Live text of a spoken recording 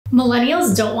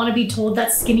Millennials don't want to be told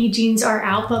that skinny jeans are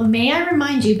out, but may I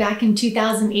remind you, back in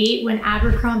 2008 when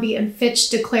Abercrombie and Fitch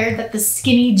declared that the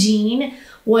skinny jean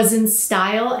was in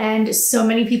style and so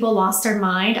many people lost their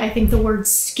mind. I think the word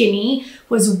skinny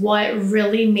was what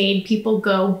really made people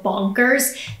go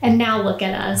bonkers. And now look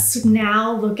at us.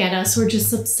 We're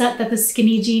just upset that the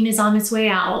skinny jean is on its way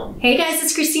out. Hey guys,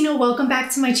 it's Christina. Welcome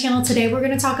back to my channel. Today we're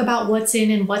going to talk about what's in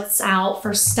and what's out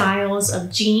for styles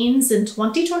of jeans in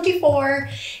 2024.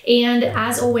 And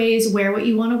as always, wear what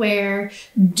you want to wear.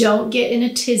 Don't get in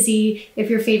a tizzy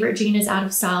if your favorite jean is out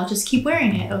of style. Just keep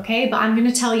wearing it, okay? But I'm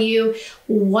going to tell you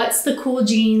what's the cool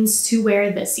jeans to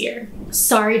wear this year.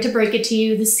 Sorry to break it to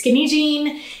you, the skinny jean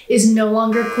is no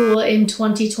longer cool in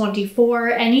 2024.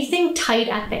 Anything tight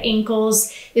at the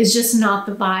ankles is just not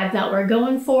the vibe that we're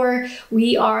going for.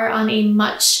 We are on a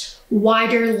much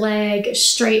wider leg,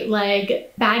 straight leg,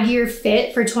 baggier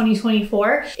fit for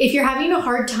 2024. If you're having a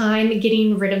hard time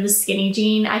getting rid of the skinny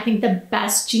jean, I think the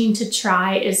best jean to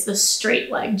try is the straight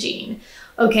leg jean.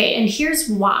 Okay, and here's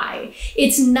why.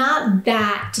 It's not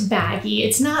that baggy.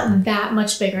 It's not that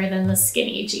much bigger than the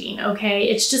skinny jean, okay?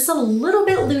 It's just a little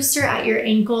bit looser at your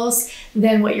ankles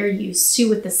than what you're used to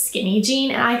with the skinny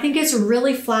jean. And I think it's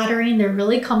really flattering. They're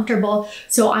really comfortable.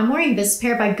 So I'm wearing this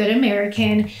pair by Good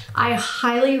American. I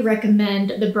highly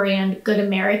recommend the brand Good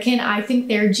American. I think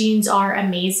their jeans are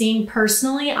amazing.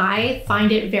 Personally, I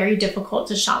find it very difficult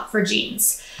to shop for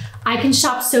jeans. I can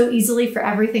shop so easily for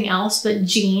everything else, but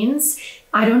jeans,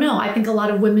 I don't know. I think a lot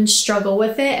of women struggle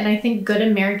with it, and I think Good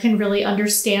American really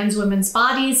understands women's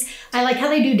bodies. I like how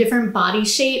they do different body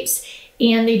shapes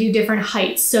and they do different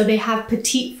heights. So they have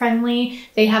petite friendly,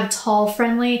 they have tall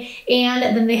friendly, and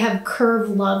then they have curve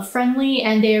love friendly,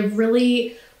 and they have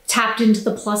really tapped into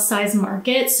the plus size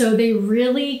market. So they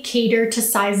really cater to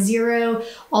size 0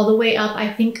 all the way up,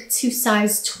 I think, to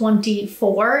size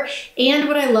 24. And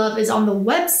what I love is on the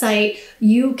website,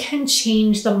 you can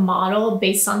change the model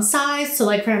based on size. So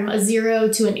like from a 0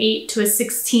 to an 8 to a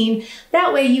 16.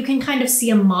 That way you can kind of see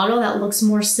a model that looks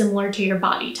more similar to your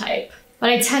body type. But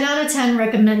I 10 out of 10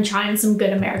 recommend trying some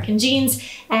Good American jeans,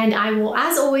 and I will,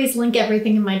 as always, link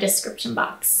everything in my description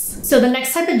box. So the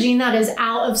next type of jean that is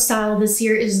out of style this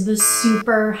year is the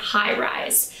super high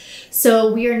rise.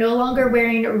 So we are no longer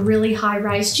wearing really high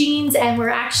rise jeans, and we're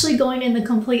actually going in the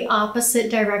complete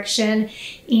opposite direction.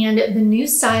 And the new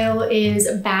style is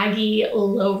baggy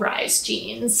low rise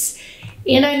jeans.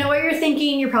 And I know what you're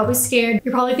thinking. You're probably scared.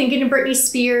 You're probably thinking of Britney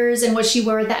Spears and what she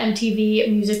wore at the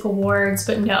MTV Music Awards,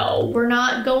 but no, we're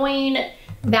not going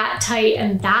that tight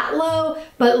and that low,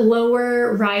 but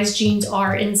lower rise jeans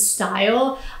are in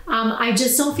style. I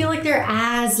just don't feel like they're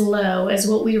as low as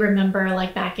what we remember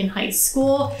like back in high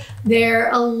school.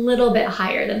 They're a little bit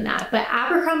higher than that, but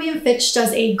Abercrombie and Fitch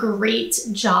does a great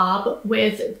job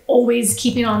with always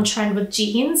keeping on trend with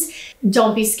jeans.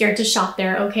 Don't be scared to shop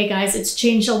there, okay guys? It's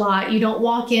changed a lot. You don't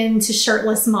walk into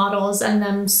shirtless models and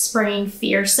them spraying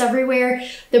fierce everywhere.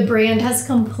 The brand has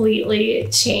completely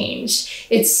changed.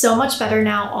 It's so much better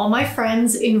now. All my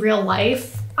friends in real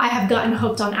life, I have gotten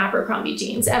hooked on Abercrombie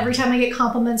jeans. Every time I get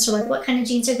compliments, they're like, what kind of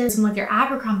jeans are those? I'm like, they're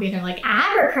Abercrombie. And they're like,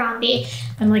 Abercrombie?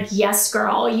 I'm like, yes,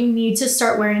 girl, you need to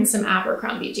start wearing some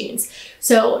Abercrombie jeans.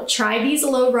 So try these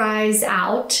low rise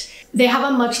out. They have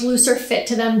a much looser fit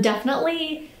to them.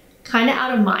 Definitely kind of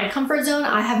out of my comfort zone.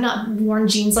 I have not worn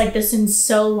jeans like this in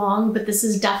so long, but this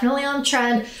is definitely on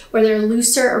trend where they're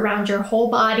looser around your whole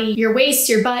body, your waist,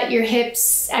 your butt, your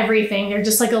hips, everything. They're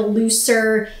just like a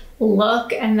looser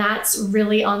look, and that's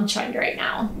really on trend right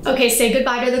now. Okay, say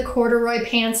goodbye to the corduroy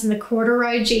pants and the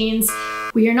corduroy jeans.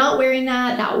 We are not wearing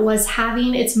that. That was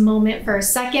having its moment for a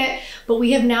second, but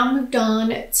we have now moved on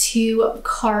to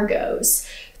cargos.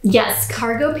 Yes,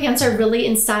 cargo pants are really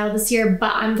in style this year,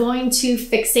 but I'm going to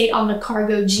fixate on the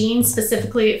cargo jeans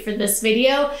specifically for this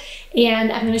video.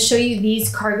 And I'm going to show you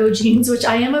these cargo jeans, which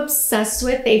I am obsessed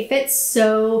with. They fit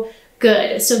so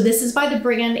good. So this is by the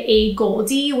brand A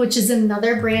Goldie, which is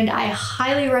another brand I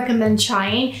highly recommend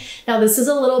trying. Now this is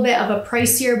a little bit of a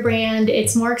pricier brand.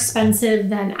 It's more expensive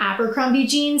than Abercrombie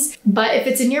jeans, but if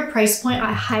it's in your price point,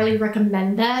 I highly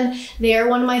recommend them. They are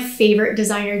one of my favorite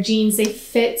designer jeans. They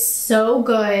fit so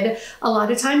good. A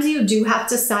lot of times you do have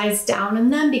to size down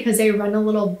in them because they run a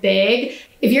little big.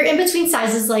 If you're in between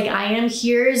sizes like I am,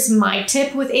 here's my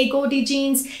tip with A Goldie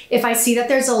jeans. If I see that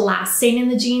there's a last stain in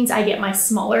the jeans, I get my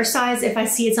smaller size. If I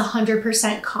see it's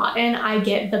 100% cotton, I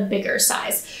get the bigger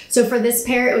size. So for this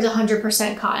pair, it was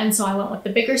 100% cotton, so I went with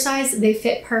the bigger size. They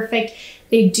fit perfect.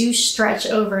 They do stretch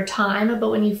over time,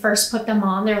 but when you first put them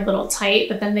on, they're a little tight,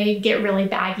 but then they get really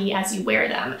baggy as you wear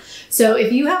them. So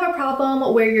if you have a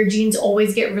problem where your jeans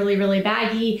always get really, really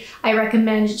baggy, I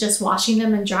recommend just washing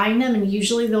them and drying them, and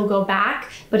usually they'll go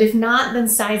back. But if not, then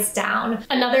size down.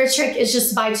 Another trick is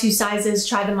just buy 2 sizes,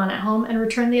 try them on at home, and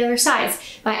return the other size.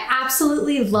 But I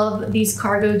absolutely love these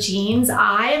cargo jeans.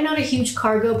 I am not a huge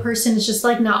cargo person. It's just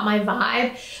like not my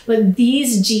vibe, but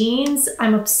these jeans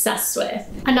I'm obsessed with.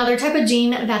 Another type of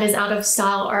jean that is out of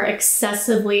style are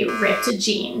excessively ripped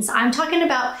jeans. I'm talking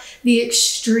about the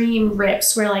extreme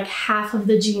rips where like half of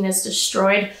the jean is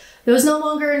destroyed. Those no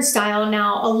longer in style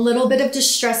now. A little bit of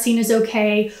distressing is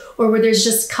okay, or where there's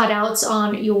just cutouts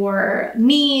on your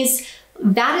knees.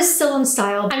 That is still in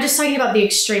style. I'm just talking about the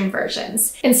extreme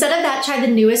versions. Instead of that, try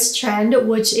the newest trend,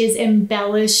 which is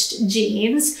embellished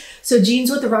jeans. So jeans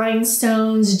with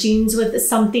rhinestones, jeans with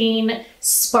something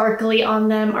sparkly on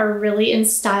them are really in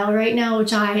style right now,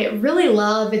 which I really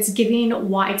love. It's giving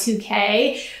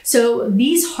Y2K. So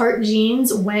these heart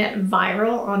jeans went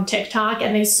viral on TikTok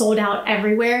and they sold out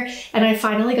everywhere. And I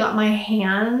finally got my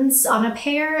hands on a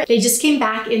pair. They just came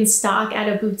back in stock at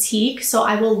a boutique. So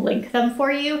I will link them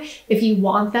for you. If you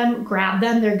want them, grab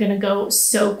them. They're gonna go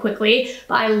so quickly.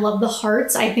 But I love the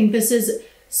hearts. I think this is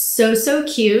so, so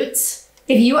cute.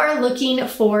 If you are looking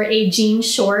for a jean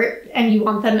short and you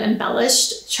want them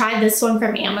embellished, try this one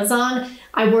from Amazon.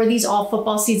 I wore these all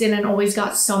football season and always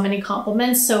got so many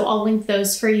compliments, so I'll link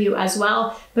those for you as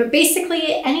well. But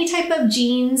basically, any type of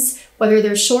jeans, whether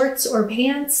they're shorts or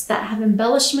pants that have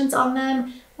embellishments on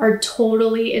them, are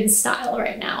totally in style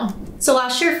right now. So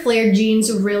last year, flared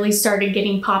jeans really started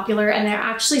getting popular, and they're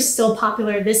actually still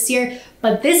popular this year.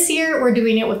 But this year we're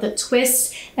doing it with a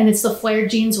twist, and it's the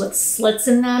flared jeans with slits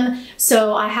in them.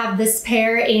 So I have this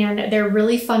pair and they're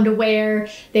really fun to wear.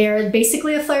 They're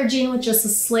basically a flared jean with just a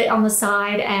slit on the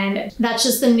side, and that's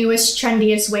just the newest,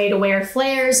 trendiest way to wear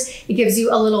flares. It gives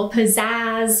you a little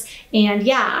pizzazz. And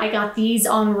yeah, I got these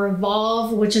on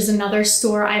Revolve, which is another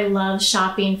store I love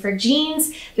shopping for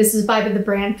jeans. This is by the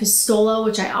brand Pistola,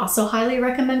 which I also highly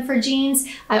recommend for jeans.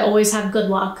 I always have good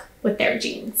luck with their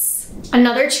jeans.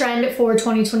 Another trend for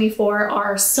 2024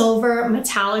 are silver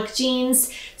metallic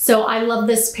jeans. So I love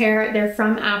this pair. They're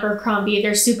from Abercrombie.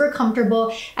 They're super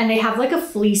comfortable and they have like a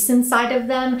fleece inside of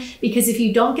them, because if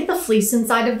you don't get the fleece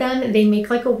inside of them, they make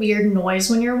like a weird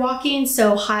noise when you're walking.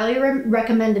 So highly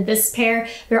recommend this pair.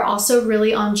 They're also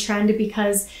really on trend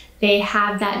because they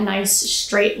have that nice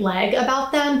straight leg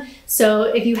about them. So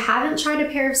if you haven't tried a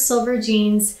pair of silver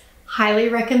jeans, highly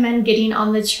recommend getting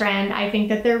on the trend. I think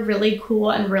that they're really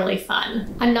cool and really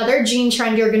fun. Another jean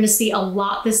trend you're gonna see a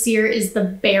lot this year is the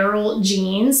barrel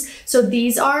jeans. So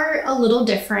these are a little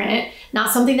different,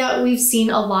 not something that we've seen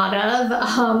a lot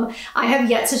of. I have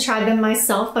yet to try them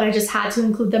myself, but I just had to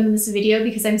include them in this video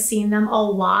because I'm seeing them a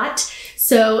lot.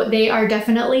 So they are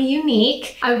definitely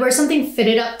unique. I wear something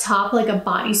fitted up top like a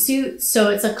bodysuit, so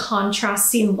it's a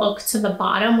contrasting look to the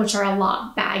bottom, which are a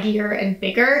lot baggier and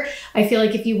bigger. I feel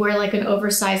like if you wear like an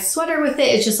oversized sweater with it,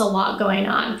 it's just a lot going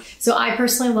on. So I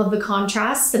personally love the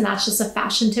contrast, and that's just a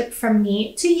fashion tip from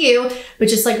me to you, but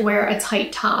just like wear a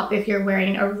tight top if you're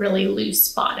wearing a really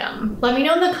loose bottom. Let me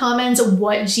know in the comments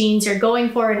what jeans you're going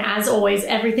for, and as always,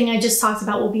 everything I just talked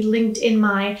about will be linked in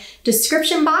my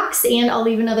description box, and I'll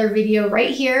leave another video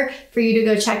right here for you to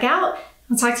go check out.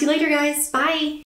 I'll talk to you later, guys. Bye.